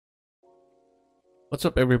What's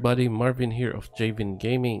up everybody, Marvin here of Javin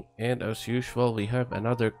Gaming, and as usual we have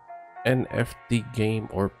another NFT game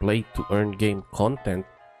or play to earn game content,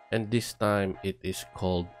 and this time it is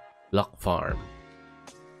called Blockfarm.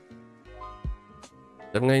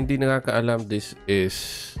 Sa mga hindi nakakaalam, this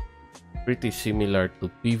is pretty similar to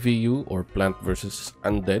PVU or Plant vs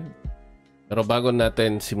Undead. Pero bago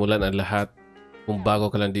natin simulan ang lahat, kung bago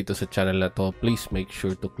ka lang dito sa channel na to, please make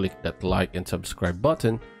sure to click that like and subscribe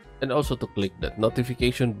button. And also to click that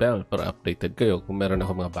notification bell para updated kayo kung meron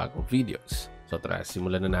ako mga bagong videos. So tara,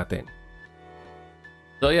 simulan na natin.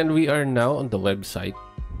 So ayan, we are now on the website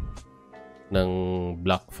ng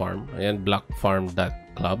Blockfarm. Ayan,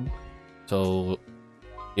 blockfarm.club. So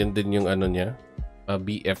yun din yung ano niya,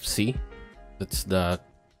 BFC. That's the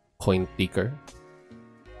coin ticker.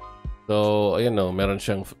 So ayan o, meron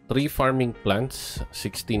siyang 3 farming plants,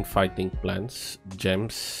 16 fighting plants,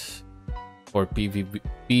 gems, for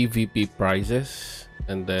PVP prizes,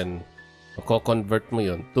 and then mako-convert mo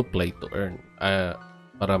yun to play to earn,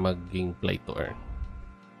 para maging play to earn.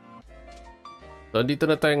 So dito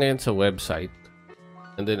na tayo ngayon sa website,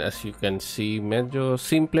 and then as you can see, medyo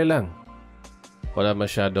simple lang, wala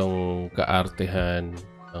masyadong kaartehan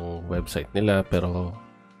ang website nila, pero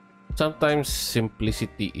sometimes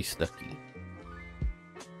simplicity is the key.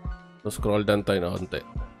 So scroll down tayo na konti,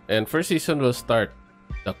 and first season will start.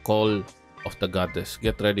 The Call of the Goddess.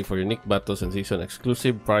 Get ready for unique battles and season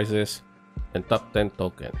exclusive prizes and top 10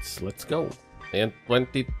 tokens. Let's go. Ayan,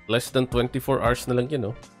 less than 24 hours na lang yun,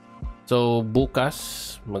 no? So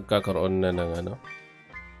bukas magkakaroon na ng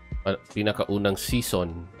pinakaunang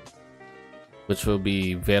season, which will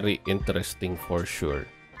be very interesting for sure.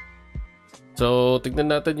 So tignan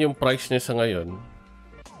natin yung price niya sa ngayon.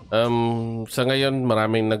 Sa ngayon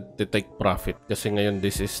maraming nagte-take profit kasi ngayon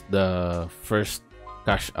this is the first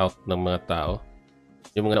cash out ng mga tao.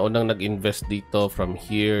 Yung mga unang nag-invest dito from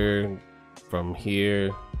here,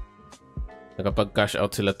 nakapag-cash out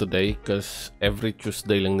sila today because every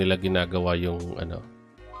Tuesday lang nila ginagawa yung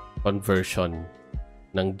conversion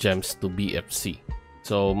ng gems to BFC.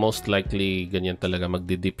 So most likely ganyan talaga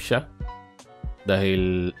magdidip siya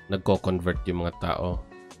dahil nagko-convert yung mga tao.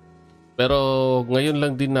 Pero ngayon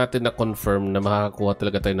lang din natin na-confirm na makakakuha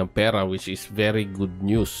talaga tayo ng pera, which is very good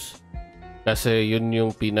news. Kasi yun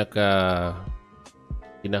yung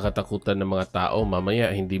pinakatakutan ng mga tao. Mamaya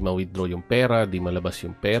hindi ma-withdraw yung pera, di malabas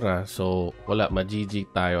yung pera. So wala, ma-GG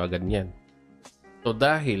tayo agad yan. So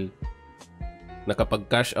dahil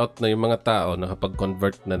nakapag-cash out na yung mga tao,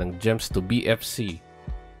 nakapag-convert na ng gems to BFC,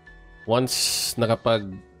 once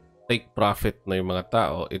nakapag-take profit na yung mga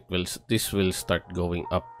tao, this will start going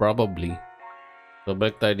up probably. So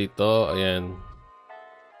balik tayo dito, ayan.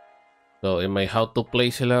 So, may how to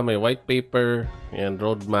play sila, may white paper, and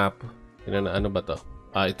roadmap. Ano ba to?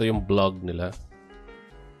 Ito yung blog nila.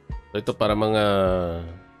 So, ito para mga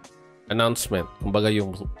announcement. Kumbaga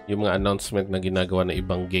yung mga announcement na ginagawa ng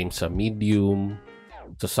ibang games sa Medium,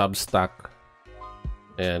 sa Substack,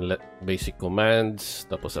 and basic commands,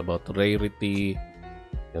 tapos about rarity,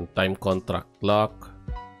 yung time contract lock.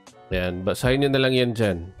 Ayan, basahin nyo na lang yan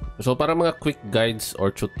dyan. So, para mga quick guides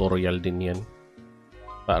or tutorial din yan.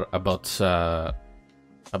 About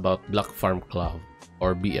Blockfarm Club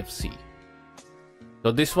or BFC.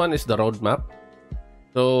 So this one is the roadmap.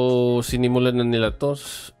 So sinimulan na nila to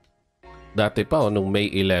dati pa nung May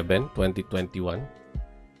 11, 2021.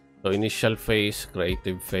 So initial phase,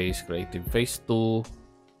 creative phase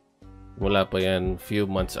 2. Mula pa yan few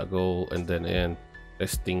months ago, and then ayan,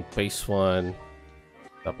 testing phase 1.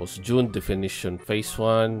 Tapos June definition phase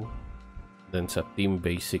 1. Then sa team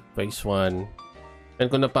basic phase 1. And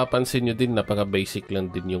kung napapansin nyo din, napaka-basic lang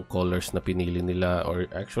din yung colors na pinili nila, or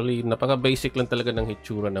actually, napaka-basic lang talaga ng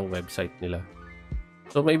hitsura ng website nila.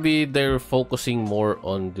 So maybe they're focusing more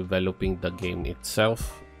on developing the game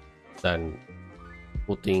itself than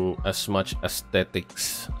putting as much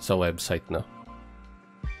aesthetics sa website na.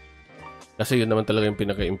 Kasi yun naman talaga yung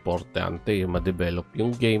pinaka-importante, yung ma-develop yung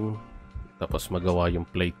game, tapos magawa yung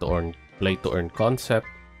play to earn concept.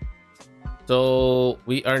 So,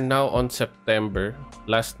 we are now on September.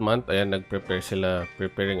 Last month, ayan, nag-prepare sila,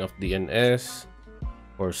 preparing of DNS,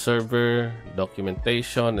 for server,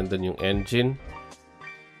 documentation, and then yung engine.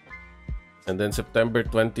 And then September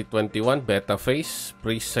 2021, beta phase,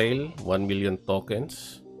 pre-sale, 1 million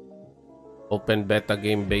tokens. Open beta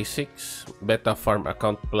game basics, beta farm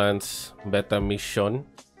account plans, beta mission.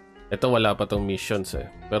 Ito wala pa tong missions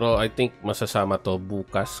eh. Pero I think masasama to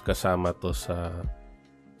bukas, kasama to sa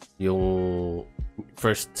yung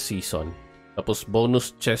first season. Tapos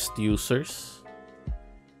bonus chest users,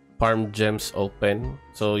 farm gems open.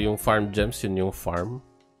 So yung farm gems, yun yung farm.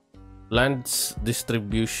 Lands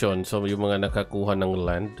distribution. So, yung mga nakakuha ng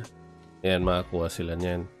land, ayan, makakuha sila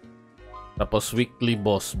niyan. Tapos, weekly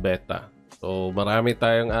boss beta. So, marami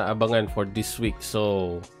tayong aabangan for this week.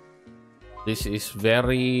 So, this is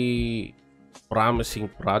very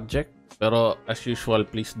promising project. Pero, as usual,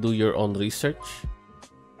 please do your own research.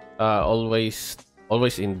 Always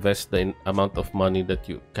invest the amount of money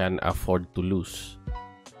that you can afford to lose.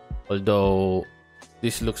 Although,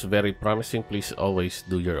 this looks very promising, please always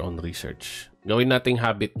do your own research. Gawin nating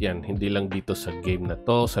habit yan. Hindi lang dito sa game na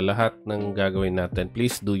to. Sa lahat ng gagawin natin,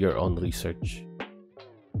 please do your own research.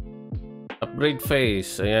 Upgrade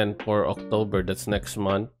phase, ayan, for October, that's next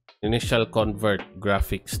month. Initial convert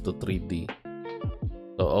graphics to 3D.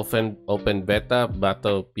 So, open beta,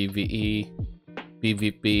 battle PVE,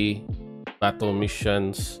 PVP, battle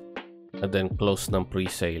missions, and then close ng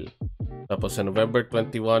pre-sale. Tapos sa November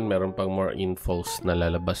 21, meron pang more infos na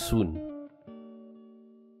lalabas soon.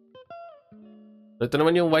 So, ito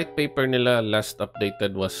naman yung white paper nila. Last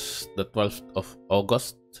updated was the 12th of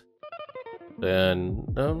August. Ayan,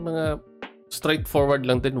 mga straightforward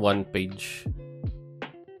lang din, one page.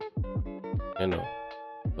 Ano.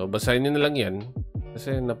 So, basahin nyo na lang yan.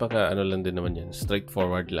 Kasi napaka lang din naman yan.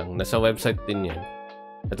 Straightforward lang. Nasa website din yan.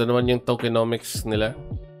 Ito naman yung tokenomics nila.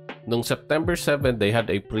 Noong September 7, they had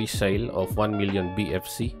a pre-sale of 1 million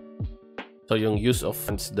BFC. So, yung use of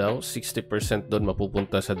funds daw, 60% doon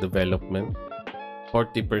mapupunta sa development.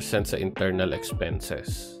 40% sa internal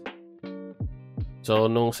expenses. So,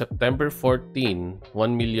 noong September 14,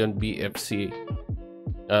 1 million BFC.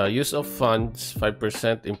 Use of funds,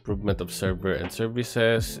 5% improvement of server and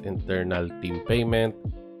services, internal team payment,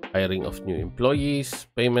 hiring of new employees,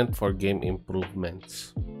 payment for game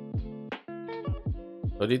improvements.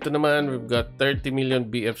 So, dito naman, we've got 30 million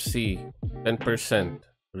BFC, 10%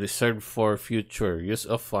 reserved for future use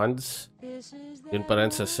of funds. Yun pa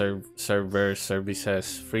rin sa server,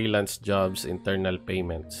 services, freelance jobs, internal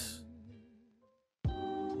payments.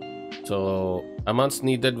 So, amounts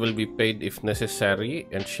needed will be paid if necessary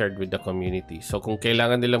and shared with the community. So, kung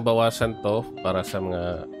kailangan nilang bawasan to para sa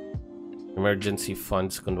mga emergency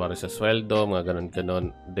funds, kunwari sa sweldo, mga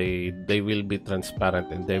ganon-ganon, they will be transparent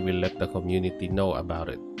and they will let the community know about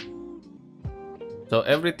it. So,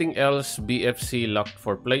 everything else, BFC locked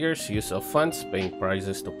for players, use of funds, paying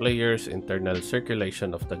prizes to players, internal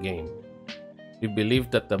circulation of the game. We believe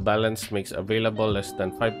that the balance makes available less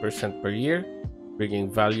than 5% per year, bringing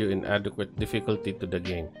value in adequate difficulty to the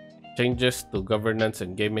game. Changes to governance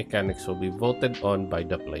and game mechanics will be voted on by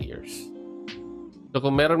the players. So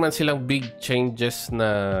kung meron man silang big changes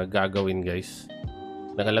na gagawin guys,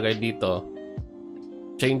 nakalagay dito,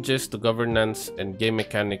 changes to governance and game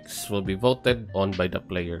mechanics will be voted on by the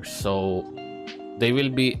players. So they will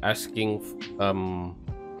be asking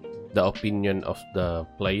the opinion of the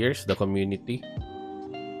players, the community,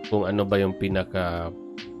 kung ano ba yung pinaka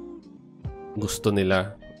gusto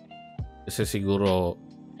nila. Kasi siguro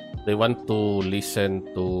they want to listen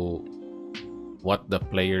to what the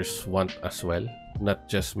players want as well, not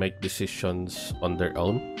just make decisions on their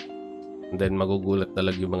own. And then magugulat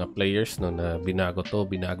talaga yung mga players no, na binago to,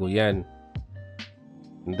 binago yan.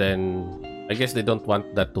 And then I guess they don't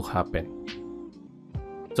want that to happen.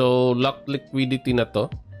 So locked liquidity na to.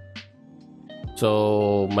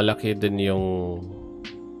 So malaki din yung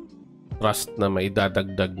trust na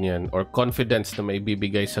maidadagdag niyan or confidence na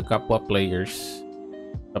maibibigay sa kapwa players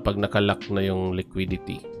kapag nakalock na yung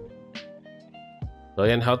liquidity. So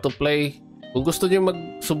yan, how to play. Kung gusto niyo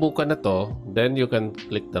magsubukan na to, then you can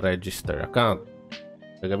click the register account.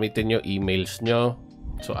 Gagamitin nyo emails nyo.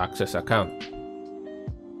 So access account.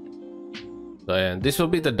 So ayan, this will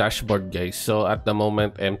be the dashboard guys. So at the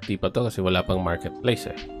moment empty pa to kasi wala pang marketplace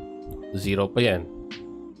eh. Zero pa yan.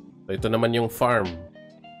 So ito naman yung farm.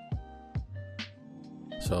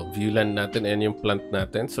 So view land natin. Ayan yung plant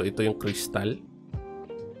natin. So ito yung crystal.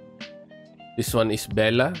 This one is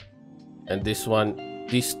Bella. And this one,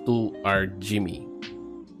 these two are Jimmy.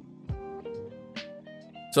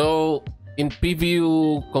 So in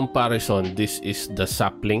PVU comparison, this is the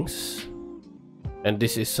saplings. And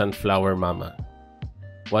this is Sunflower Mama.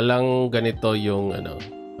 Walang ganito yung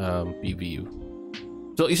PVU.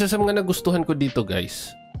 So isa sa mga nagustuhan ko dito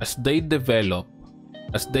guys, as they develop,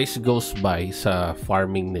 as days goes by sa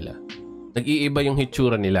farming nila, nag-iiba yung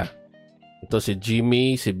hitsura nila. Ito si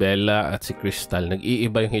Jimmy, si Bella, at si Crystal.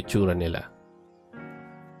 Nag-iiba yung hitsura nila.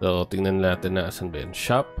 So tingnan natin na asan ba yun.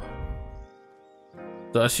 Shop.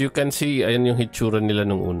 So as you can see, ayan yung hitsura nila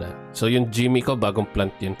nung una. So yung Jimmy ko, bagong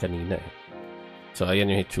plant yun kanina eh. So ayan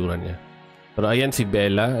yung hitsura niya. Pero ayan si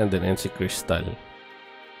Bella and then ayan si Crystal.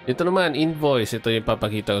 Ito naman, invoice. Ito yung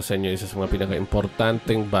papakita ko sa inyo. Isa sa mga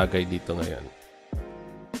pinaka-importanting bagay dito ngayon.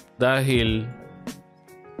 Dahil,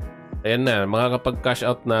 ayan na, makakapag-cash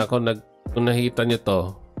out na ako. Kung nakita nyo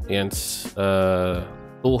to, ayan,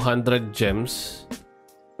 200 gems.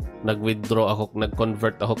 Nag-withdraw ako,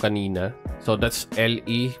 nag-convert ako kanina. So, that's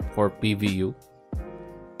LE for PVU.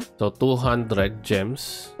 So, 200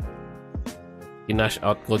 gems. Kinash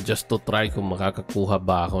out ko just to try kung makakakuha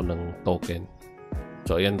ba ako ng token.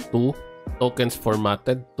 So, ayan, 2 tokens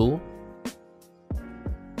formatted, 2.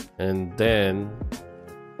 And then,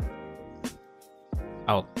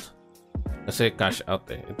 out. Kasi cash out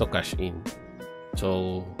eh. Ito cash in.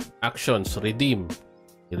 So, actions, redeem.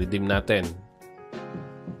 I-redeem natin.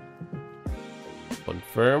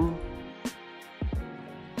 Confirm.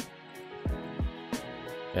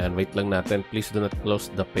 Ayan, wait lang natin. Please do not close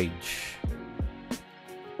the page.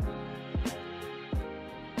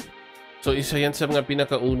 So, isa yan sa mga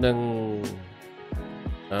pinakaunang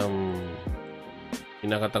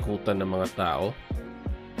pinakatakutan ng mga tao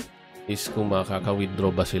is kung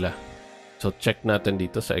makaka-withdraw ba sila. So, check natin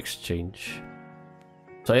dito sa exchange.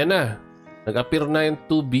 So, ayan na. Nag-appear na yung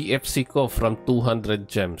 2 BFC ko from 200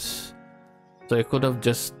 gems. So, I could have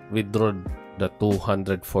just withdrawn the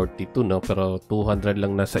 242, no? Pero 200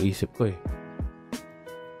 lang nasa isip ko eh.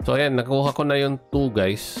 So, ayan. Nakuha ko na yung 2,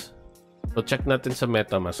 guys. So, check natin sa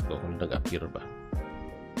MetaMask ko kung nag-appear ba.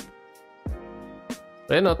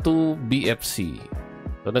 So, ayan o, 2 BFC.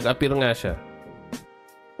 So, nag-appear nga siya.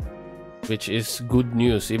 Which is good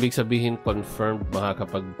news. Ibig sabihin, confirmed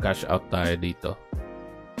makakapag-cash out tayo dito.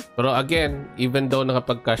 Pero again, even though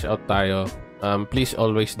nakapag-cash out tayo, please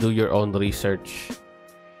always do your own research.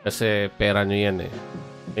 Kasi pera nyo yan eh.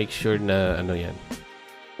 Make sure na ano yan.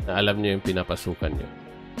 Na alam nyo yung pinapasukan nyo.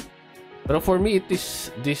 Pero for me,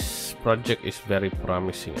 this project is very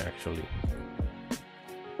promising actually.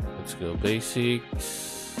 Let's go basics.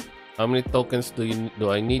 How many tokens do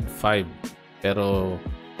I need? 5. Pero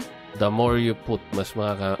the more you put, mas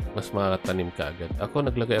makakatanim ka agad. Ako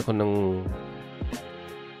naglagay ako ng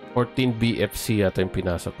 14 BFC yata yung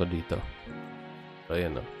pinasok ko dito. So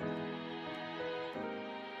ayan o.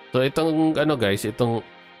 So itong ano guys, itong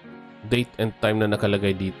date and time na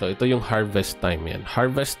nakalagay dito, ito yung harvest time yan.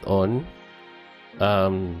 Harvest on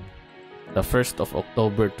the 1st of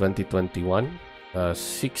October 2021,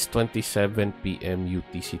 6:27 PM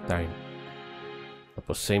UTC time.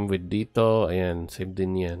 Tapos same with dito, ayan, same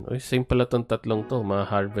din yan. Uy, same pala tong tatlong to.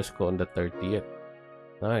 Ma-harvest ko on the 30th.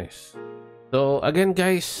 Nice. So again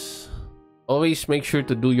guys, always make sure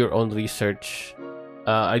to do your own research.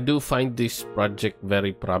 I do find this project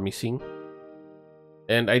very promising.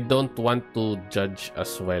 And I don't want to judge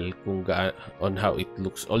as well kung on how it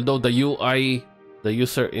looks. Although the UI, the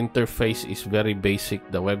user interface is very basic.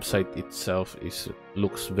 The website itself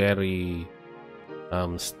looks very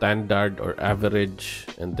standard or average.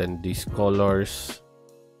 And then these colors.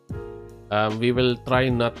 We will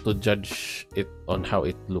try not to judge it on how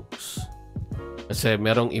it looks. Kasi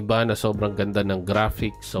merong iba na sobrang ganda ng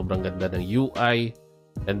graphics, sobrang ganda ng UI.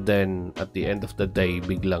 And then at the end of the day,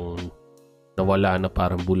 biglang nawala na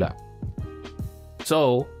parang bula.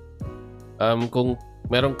 So, kung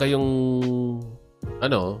meron kayong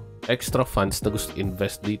extra funds na gusto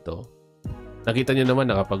invest dito, nakita nyo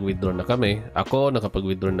naman nakapag-withdraw na kami. Ako,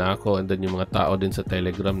 nakapag-withdraw na ako. And then yung mga tao din sa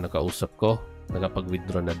Telegram nakausap ko,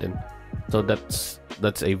 nakapag-withdraw na din. So that's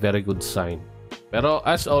a very good sign. Pero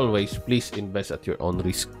as always, please invest at your own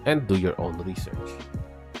risk and do your own research.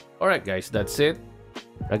 Alright guys, that's it.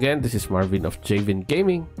 Again, this is Marvin of Javin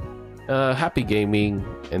Gaming. Happy gaming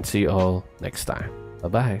and see you all next time.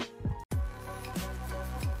 Bye-bye.